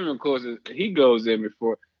 Sean Merriman, of course, he goes in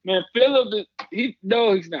before. Man, Phillip, he's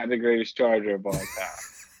not the greatest Charger of all time.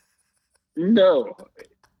 No,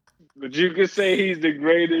 but you could say he's the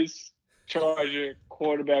greatest Charger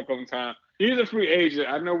quarterback on time. He's a free agent.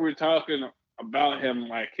 I know we're talking about him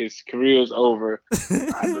like his career's over.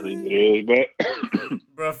 I believe it is, but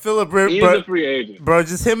bro, Phillip Rivers, he's a free agent. Bro,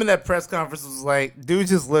 just him in that press conference was like, dude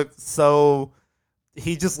just looked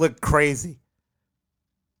he just looked crazy.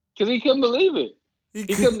 Because he couldn't believe it.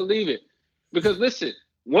 He couldn't believe it. Because listen,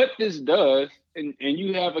 what this does, and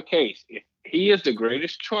you have a case. If he is the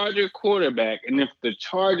greatest Charger quarterback, and if the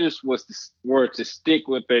Chargers were to stick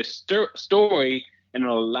with their story and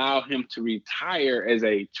allow him to retire as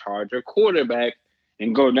a Charger quarterback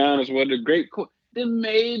and go down as one of the great, then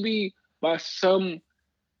maybe by some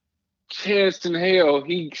chance in hell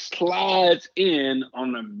he slides in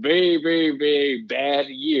on a very, very, very bad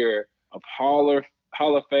year of Hall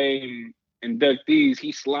of Fame inductees.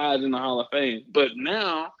 He slides in the Hall of Fame, but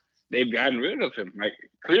now they've gotten rid of him. Like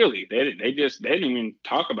clearly, they didn't even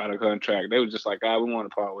talk about a contract. They were just like, we want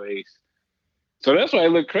to part ways. So that's why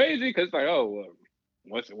it looked crazy, because it's like, well,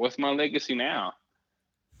 what's my legacy now?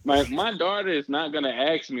 My daughter is not gonna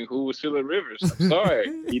ask me who was Phillip Rivers. I'm sorry,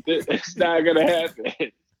 it's not gonna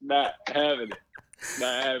happen. Not having it.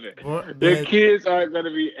 Not having it. Their kids aren't gonna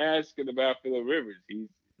be asking about Phillip Rivers.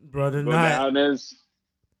 Brother, not.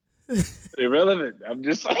 That's irrelevant. I'm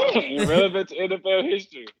just saying, irrelevant to NFL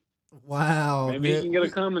history. Wow. Maybe he can get a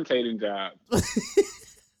commentating job.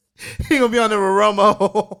 He gonna be on there with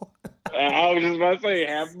Romo. I was just about to say,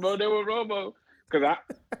 have him on there with Romo.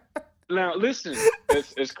 Now listen,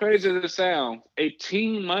 as crazy as it sounds, a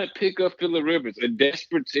team might pick up Phillip Rivers, a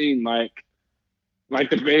desperate team like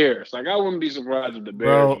the Bears. Like I wouldn't be surprised if the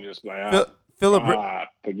Bears were just like,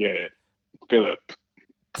 forget it, Phillip.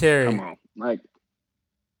 Terry, come on,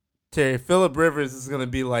 Terry. Phillip Rivers is gonna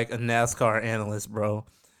be like a NASCAR analyst, bro.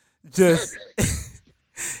 Just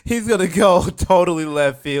he's gonna go totally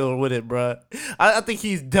left field with it, bro. I think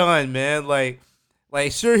he's done, man. Like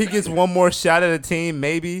sure he gets one more shot at a team,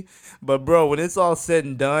 maybe, but bro, when it's all said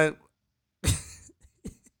and done,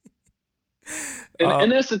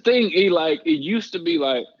 and that's the thing. It used to be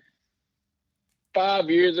like 5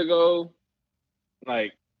 years ago,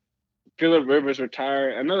 like Phillip Rivers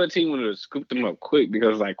retired. Another team would have scooped him up quick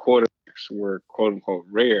because like quarterbacks were quote unquote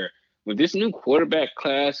rare. With this new quarterback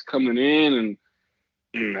class coming in,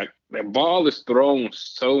 and like the ball is thrown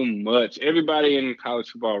so much. Everybody in college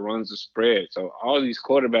football runs the spread, so all these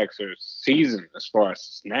quarterbacks are seasoned as far as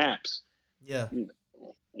snaps. Yeah.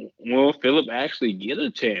 Will Phillip actually get a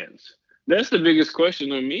chance? That's the biggest question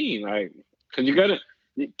to me. Like, because you got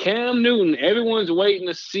Cam Newton. Everyone's waiting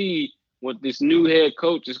to see what this new head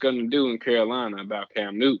coach is going to do in Carolina about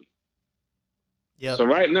Cam Newton. Yep. So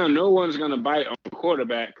right now, no one's going to bite on the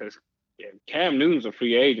quarterback because Cam Newton's a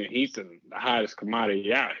free agent. He's the hottest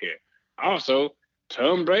commodity out here. Also,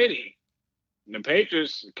 Tom Brady. The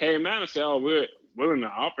Patriots came out and said, "Oh, we're willing to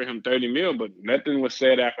offer him $30 million," but nothing was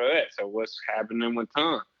said after that. So what's happening with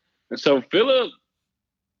Tom? And so Phillip,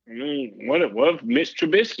 I mean, what if Mitch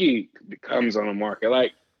Trubisky becomes on the market?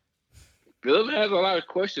 Like, Phillip has a lot of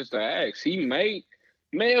questions to ask. He may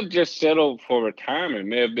have just settled for retirement.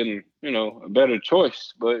 May have been, a better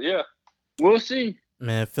choice. But yeah, we'll see.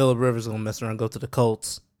 Man, Phillip Rivers gonna mess around and go to the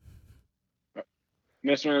Colts.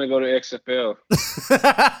 Mess around and go to XFL.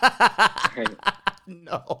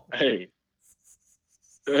 No. Hey.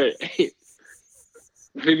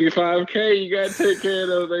 55K, you gotta take care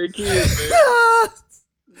of those kids, man.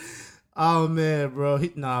 Oh man, bro. He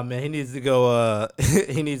needs to go.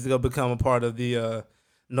 He needs to go become a part of the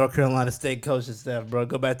North Carolina State coaching staff, bro.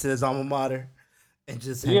 Go back to his alma mater and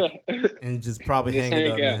just probably Just hang it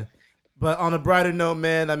up, out. man. But on a brighter note,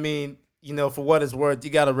 man, I mean, for what it's worth,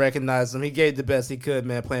 you got to recognize him. He gave the best he could,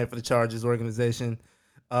 man, playing for the Chargers organization.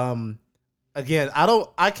 Again,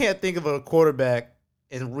 I can't think of a quarterback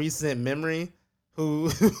in recent memory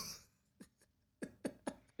who.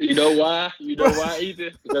 You know why?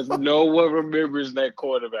 Ethan? Because no one remembers that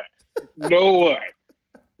quarterback. No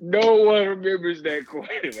one remembers that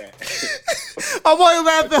quarterback. I'm only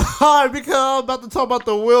laughing hard because I'm about to talk about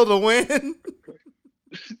the will to win.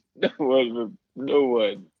 No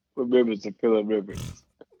one remembers the Phillip Rivers.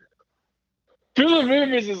 Phillip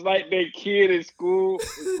Rivers is like that kid in school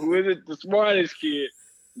who isn't the smartest kid,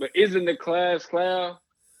 but isn't the class clown.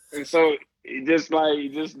 And so he just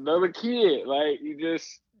another kid. Like he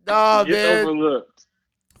just gets overlooked.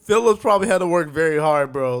 Phillips probably had to work very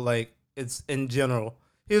hard, bro. Like it's in general.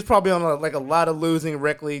 He was probably on a lot of losing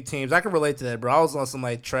rec league teams. I can relate to that, bro. I was on some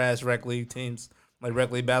trash rec league teams, like rec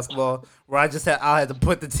league basketball, where I had to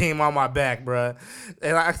put the team on my back, bro.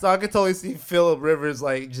 And so I could totally see Phillip Rivers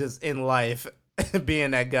just in life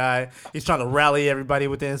being that guy. He's trying to rally everybody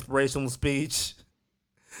with the inspirational speech.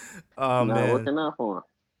 Oh Not man, working out for him.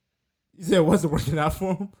 You said it wasn't working out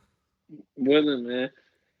for him? Wasn't, man.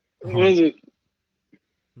 Was it?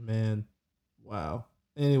 Man, wow.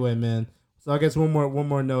 Anyway, man. So I guess one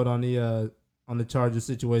more note on the Chargers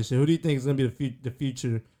situation. Who do you think is going to be the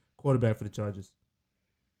future quarterback for the Chargers?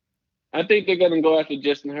 I think they're going to go after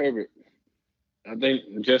Justin Herbert. I think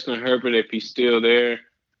Justin Herbert, if he's still there,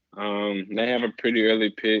 they have a pretty early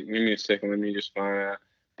pick. Give me a second. Let me just find out.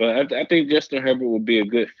 But I think Justin Herbert will be a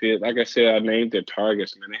good fit. Like I said, I named their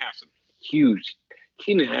targets, man. They have some huge.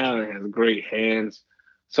 Keenan Allen has great hands.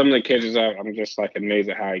 Some of the catches, I'm just amazed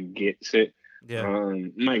at how he gets it. Yeah.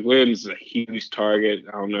 Mike Williams is a huge target.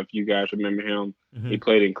 I don't know if you guys remember him. Mm-hmm. He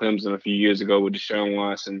played in Clemson a few years ago with Deshaun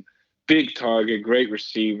Watson. Big target, great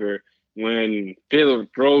receiver. When Phillip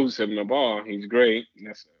throws him the ball, he's great.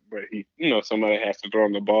 But somebody has to throw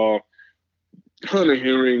him the ball. Hunter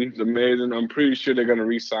Henry is amazing. I'm pretty sure they're going to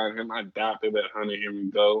re-sign him. I doubt they let Hunter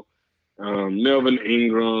Henry go. Melvin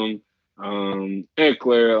Ingram,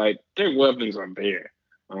 Eckler, their weapons are there.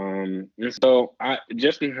 And so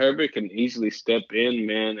Justin Herbert can easily step in,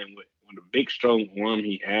 man, and with a big, strong arm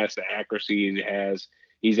he has, the accuracy he has,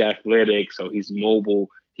 he's athletic, so he's mobile.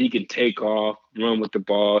 He can take off, run with the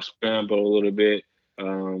ball, scramble a little bit.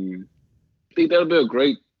 I think that'll be a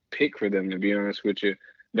great pick for them, to be honest with you.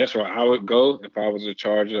 That's where I would go if I was a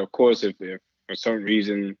Charger. Of course, if for some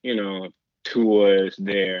reason, Tua is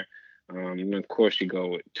there, of course you go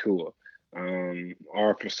with Tua.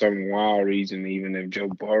 Or for some wild reason, even if Joe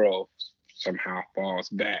Burrow somehow falls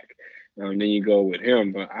back, then you go with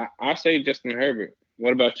him. But I say Justin Herbert.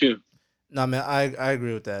 What about you? No, man, I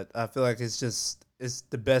agree with that. I feel like it's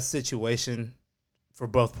the best situation for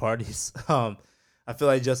both parties. I feel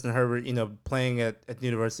like Justin Herbert, playing at the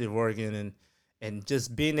University of Oregon and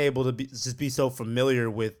just being able to be so familiar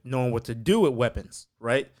with knowing what to do with weapons,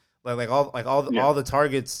 right? All the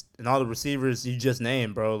targets and all the receivers you just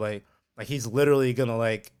named, bro. Like he's literally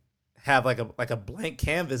gonna have a blank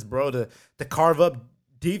canvas, bro, to carve up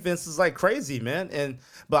defenses like crazy, man.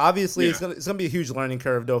 But obviously it's gonna be a huge learning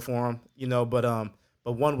curve though for him,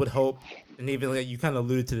 But one would hope, and even you kind of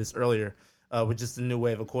alluded to this earlier, with just the new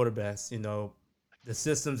wave of quarterbacks, the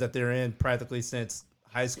systems that they're in practically since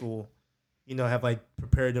high school, have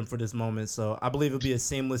prepared them for this moment. So I believe it'll be a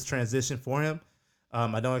seamless transition for him.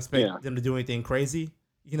 I don't expect them to do anything crazy.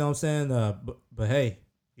 You know what I'm saying? But hey,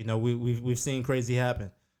 we've seen crazy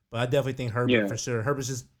happen. But I definitely think Herbert for sure. Herbert's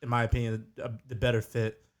just, in my opinion, the better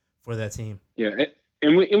fit for that team. Yeah,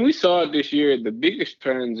 and we saw it this year. The biggest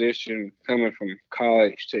transition coming from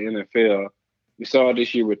college to NFL. We saw it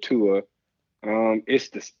this year with Tua. It's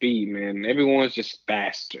the speed, man. Everyone's just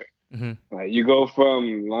faster. Mm-hmm. Like you go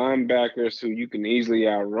from linebackers who you can easily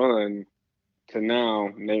outrun to now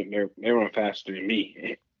they run faster than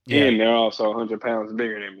me, Yeah. and they're also 100 pounds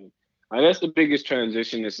bigger than me. Like that's the biggest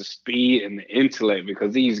transition is the speed and the intellect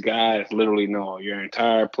because these guys literally know your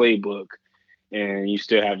entire playbook, and you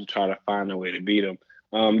still have to try to find a way to beat them.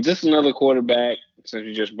 Just another quarterback since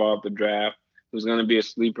you just brought up the draft who's going to be a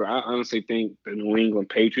sleeper. I honestly think the New England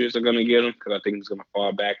Patriots are going to get him because I think he's going to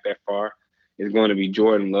fall back that far. Is going to be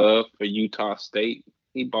Jordan Love for Utah State.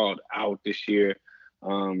 He balled out this year.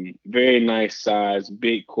 Very nice size,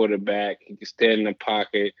 big quarterback. He can stand in the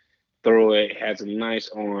pocket, throw it, has a nice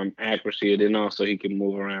arm accuracy, and then also he can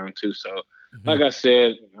move around too. So, Mm-hmm. like I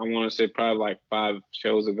said, I want to say probably like 5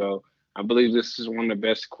 shows ago, I believe this is one of the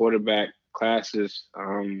best quarterback classes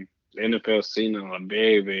the NFL's seen in a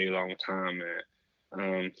very, very long time,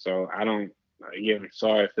 man. So I don't, again,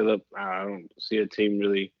 sorry, Philip, I don't see a team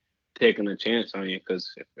really taking a chance on you because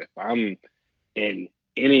if I'm in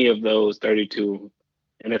any of those 32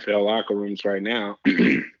 NFL locker rooms right now,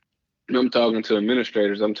 I'm talking to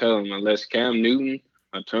administrators. I'm telling them unless Cam Newton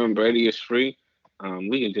or Tom Brady is free,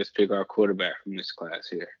 we can just pick our quarterback from this class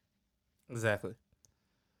here. Exactly.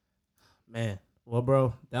 Man. Well,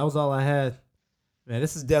 bro, that was all I had. Man,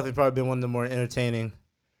 this has definitely probably been one of the more entertaining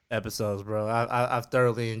episodes, bro. I've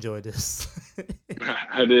thoroughly enjoyed this.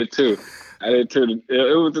 I did too. I did too.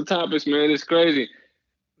 It was the topics, man. It's crazy.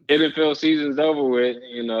 NFL season's over with,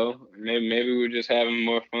 Maybe we're just having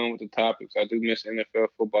more fun with the topics. I do miss NFL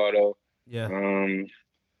football though. Yeah.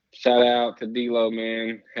 Shout out to D'Lo,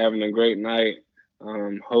 man, having a great night.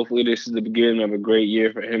 Hopefully this is the beginning of a great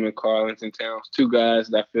year for him and Carlton Towns. Two guys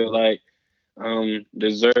that I feel like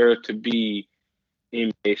deserve to be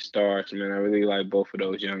NBA stars, man. I really like both of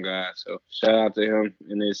those young guys. So shout out to him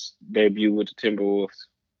in his debut with the Timberwolves.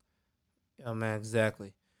 Oh man,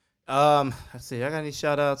 exactly. Let's see. I got any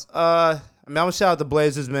shout outs? I'm gonna shout out the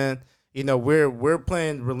Blazers, man. We're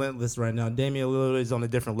playing relentless right now. Damian Lillard is on a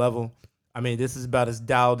different level. I mean, this is about as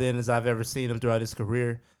dialed in as I've ever seen him throughout his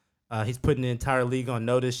career. He's putting the entire league on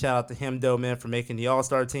notice. Shout out to him, though, man, for making the All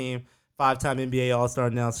Star team. 5-time NBA All Star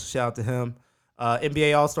now. So shout out to him.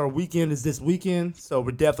 NBA All Star Weekend is this weekend, so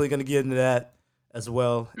we're definitely gonna get into that as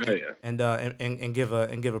well, Oh yeah. and give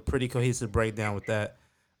a pretty cohesive breakdown with that.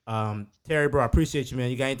 Terry, bro, I appreciate you, man.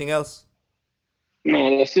 You got anything else?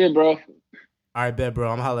 No, that's it, bro. All right, bet, bro.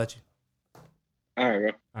 I'm gonna holler at you. All right,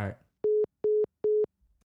 bro. All right.